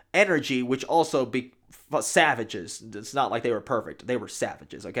 liberty-loving energy, which also be savages. It's not like they were perfect. They were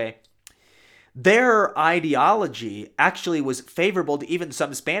savages, okay? Their ideology actually was favorable to even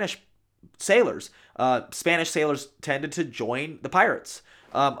some Spanish sailors. Spanish sailors tended to join the pirates,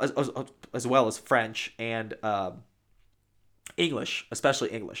 as well as French and English,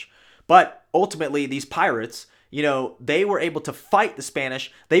 especially English. But ultimately, these pirates, they were able to fight the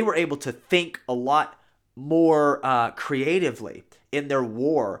Spanish. They were able to think a lot more creatively in their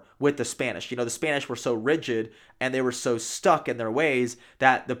war with the Spanish. The Spanish were so rigid and they were so stuck in their ways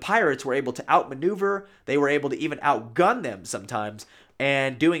that the pirates were able to outmaneuver. They were able to even outgun them sometimes,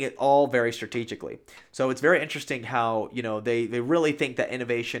 and doing it all very strategically. So it's very interesting how, they really think that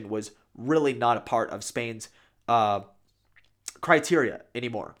innovation was really not a part of Spain's criteria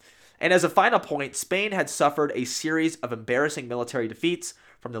anymore. And as a final point, Spain had suffered a series of embarrassing military defeats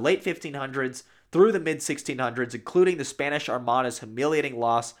from the late 1500s through the mid-1600s, including the Spanish Armada's humiliating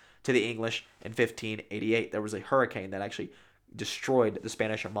loss to the English in 1588. There was a hurricane that actually destroyed the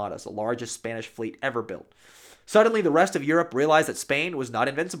Spanish Armada, the largest Spanish fleet ever built. Suddenly, the rest of Europe realized that Spain was not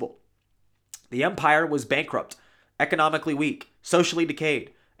invincible. The empire was bankrupt, economically weak, socially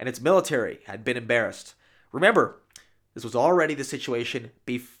decayed, and its military had been embarrassed. Remember, this was already the situation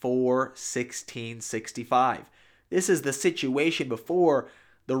before 1665. This is the situation before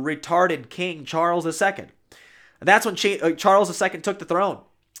the retarded King Charles II. And that's when Charles II took the throne.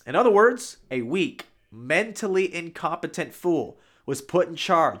 In other words, a weak, mentally incompetent fool was put in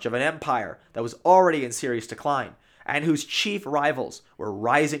charge of an empire that was already in serious decline and whose chief rivals were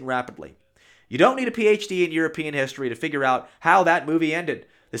rising rapidly. You don't need a PhD in European history to figure out how that movie ended.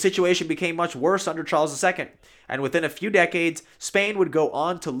 The situation became much worse under Charles II, and within a few decades, Spain would go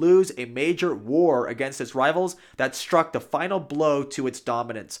on to lose a major war against its rivals that struck the final blow to its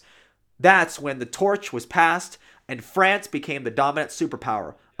dominance. That's when the torch was passed and France became the dominant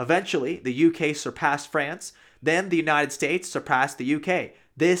superpower. Eventually, the UK surpassed France, then the United States surpassed the UK.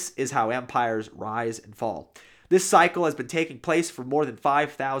 This is how empires rise and fall. This cycle has been taking place for more than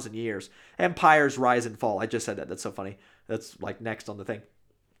 5,000 years. Empires rise and fall. I just said that. That's so funny. That's like next on the thing.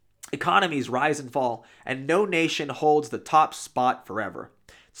 Economies rise and fall, and no nation holds the top spot forever.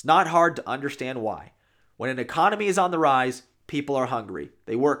 It's not hard to understand why. When an economy is on the rise, people are hungry.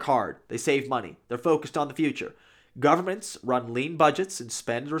 They work hard. They save money. They're focused on the future. Governments run lean budgets and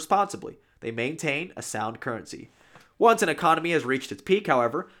spend responsibly. They maintain a sound currency. Once an economy has reached its peak,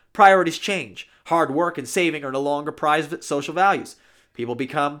 however, priorities change. Hard work and saving are no longer prized social values. People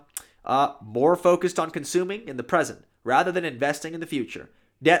become more focused on consuming in the present rather than investing in the future.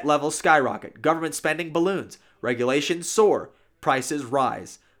 Debt levels skyrocket. Government spending balloons. Regulations soar. Prices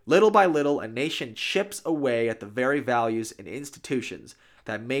rise. Little by little, a nation chips away at the very values and institutions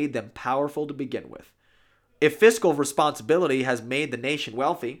that made them powerful to begin with. If fiscal responsibility has made the nation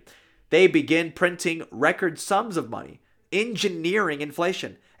wealthy, they begin printing record sums of money, engineering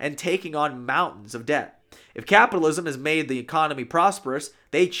inflation, and taking on mountains of debt. If capitalism has made the economy prosperous,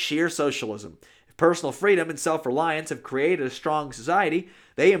 they cheer socialism. If personal freedom and self-reliance have created a strong society,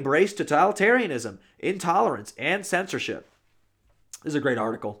 they embrace totalitarianism, intolerance, and censorship. This is a great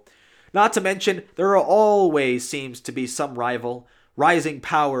article. Not to mention, there always seems to be some rival, rising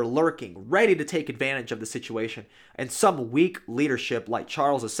power lurking, ready to take advantage of the situation, and some weak leadership like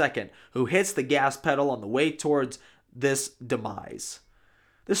Charles II, who hits the gas pedal on the way towards this demise.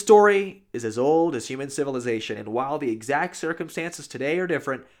 The story is as old as human civilization, and while the exact circumstances today are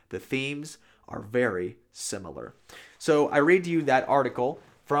different, the themes are very similar. So I read to you that article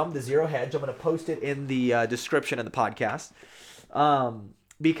from the Zero Hedge. I'm going to post it in the description of the podcast.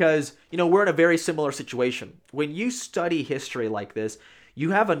 Because, we're in a very similar situation. When you study history like this,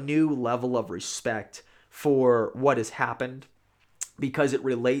 you have a new level of respect for what has happened because it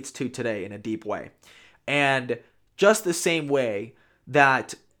relates to today in a deep way. And just the same way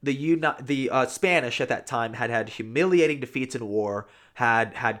that the Spanish at that time had humiliating defeats in war,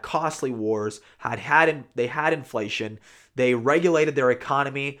 had costly wars, they had inflation, they regulated their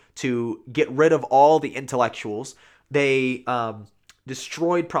economy to get rid of all the intellectuals, they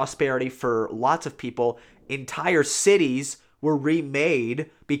destroyed prosperity for lots of people. Entire cities were remade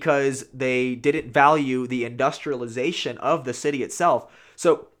because they didn't value the industrialization of the city itself.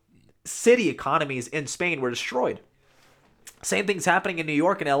 So city economies in Spain were destroyed. Same thing's happening in New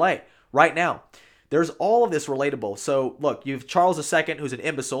York and LA right now. There's all of this relatable. So look, you have Charles II, who's an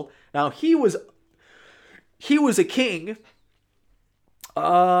imbecile. Now he was a king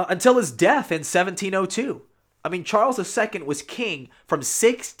until his death in 1702. I mean, Charles II was king from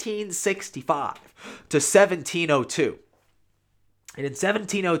 1665 to 1702. And in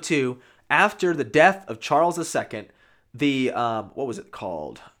 1702, after the death of Charles II, the what was it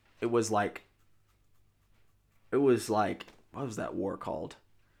called? It was like, what was that war called?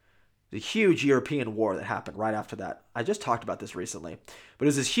 The huge European war that happened right after that. I just talked about this recently. But it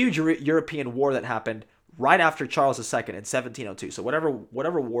was this huge European war that happened right after Charles II in 1702. So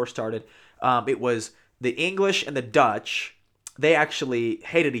whatever war started, it was the English and the Dutch. They actually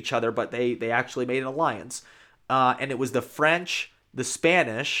hated each other, but they actually made an alliance. And it was the French, the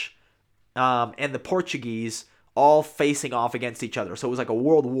Spanish, and the Portuguese all facing off against each other. So it was like a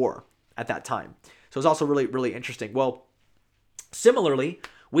world war at that time. So it's also really, really interesting. Well, similarly,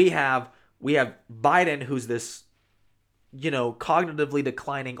 we have Biden, who's this, cognitively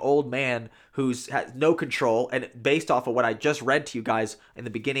declining old man who's has no control. And based off of what I just read to you guys in the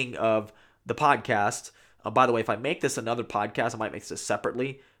beginning of the podcast, by the way, if I make this another podcast, I might make this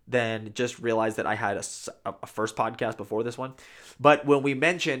separately. Then just realize that I had a first podcast before this one. But when we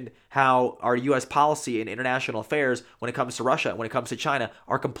mentioned how our U.S. policy in international affairs when it comes to Russia, when it comes to China,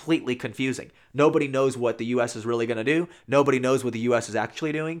 are completely confusing. Nobody knows what the U.S. is really going to do. Nobody knows what the U.S. is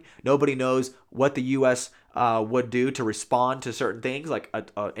actually doing. Nobody knows what the U.S. Would do to respond to certain things, like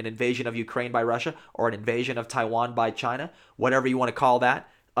an invasion of Ukraine by Russia or an invasion of Taiwan by China, whatever you want to call that.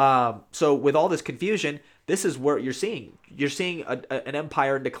 So with all this confusion, this is what you're seeing. You're seeing an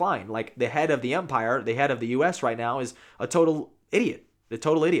empire in decline. Like the head of the empire, the head of the U.S. right now is a total idiot.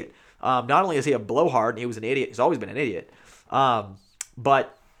 Not only is he a blowhard, he was an idiot. He's always been an idiot.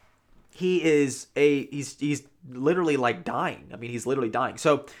 But he's literally like dying. I mean, he's literally dying.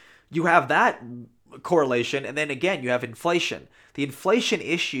 So you have that correlation, and then again, you have inflation. The inflation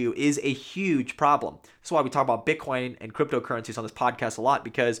issue is a huge problem. That's why we talk about Bitcoin and cryptocurrencies on this podcast a lot,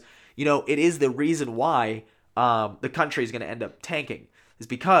 because it is the reason why the country is going to end up tanking, is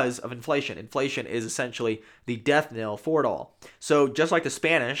because of inflation. Inflation is essentially the death knell for it all. So just like the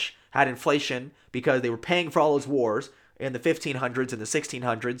Spanish had inflation because they were paying for all those wars in the 1500s and the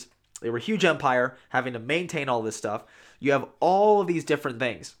 1600s, they were a huge empire having to maintain all this stuff. You have all of these different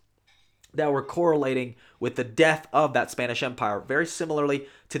things that were correlating with the death of that Spanish Empire, very similarly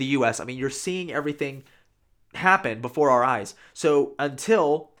to the U.S. I mean, you're seeing everything happen before our eyes. So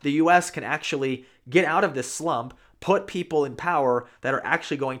until the U.S. can actually get out of this slump, put people in power that are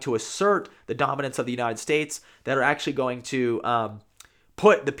actually going to assert the dominance of the United States, that are actually going to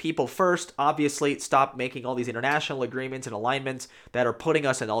put the people first, obviously stop making all these international agreements and alignments that are putting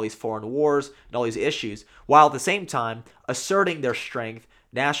us in all these foreign wars and all these issues, while at the same time asserting their strength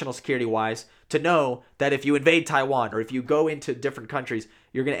national security wise, to know that if you invade Taiwan or if you go into different countries,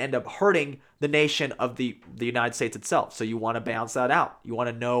 you're going to end up hurting the nation of the United States itself. So you want to balance that out. You want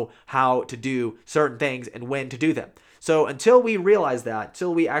to know how to do certain things and when to do them. So until we realize that,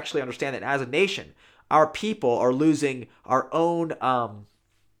 until we actually understand that as a nation, our people are losing our own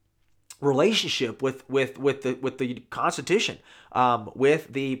relationship with the Constitution,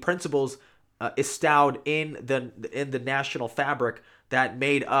 with the principles established in the national fabric that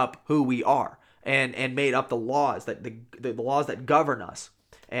made up who we are, and made up the laws that the laws that govern us,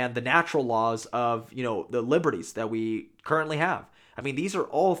 and the natural laws of the liberties that we currently have. I mean, these are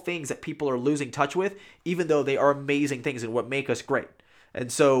all things that people are losing touch with, even though they are amazing things and what make us great. And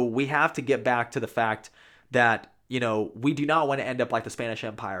so we have to get back to the fact that we do not want to end up like the Spanish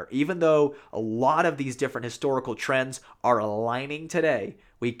Empire. Even though a lot of these different historical trends are aligning today,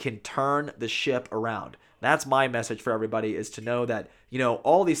 we can turn the ship around. That's my message for everybody, is to know that,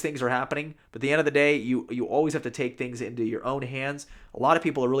 all these things are happening, but at the end of the day, you always have to take things into your own hands. A lot of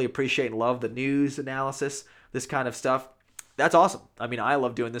people really appreciate and love the news analysis, this kind of stuff. That's awesome. I mean, I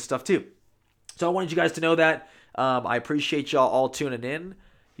love doing this stuff too. So I wanted you guys to know that. I appreciate y'all all tuning in.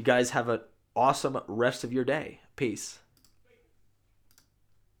 You guys have an awesome rest of your day. Peace.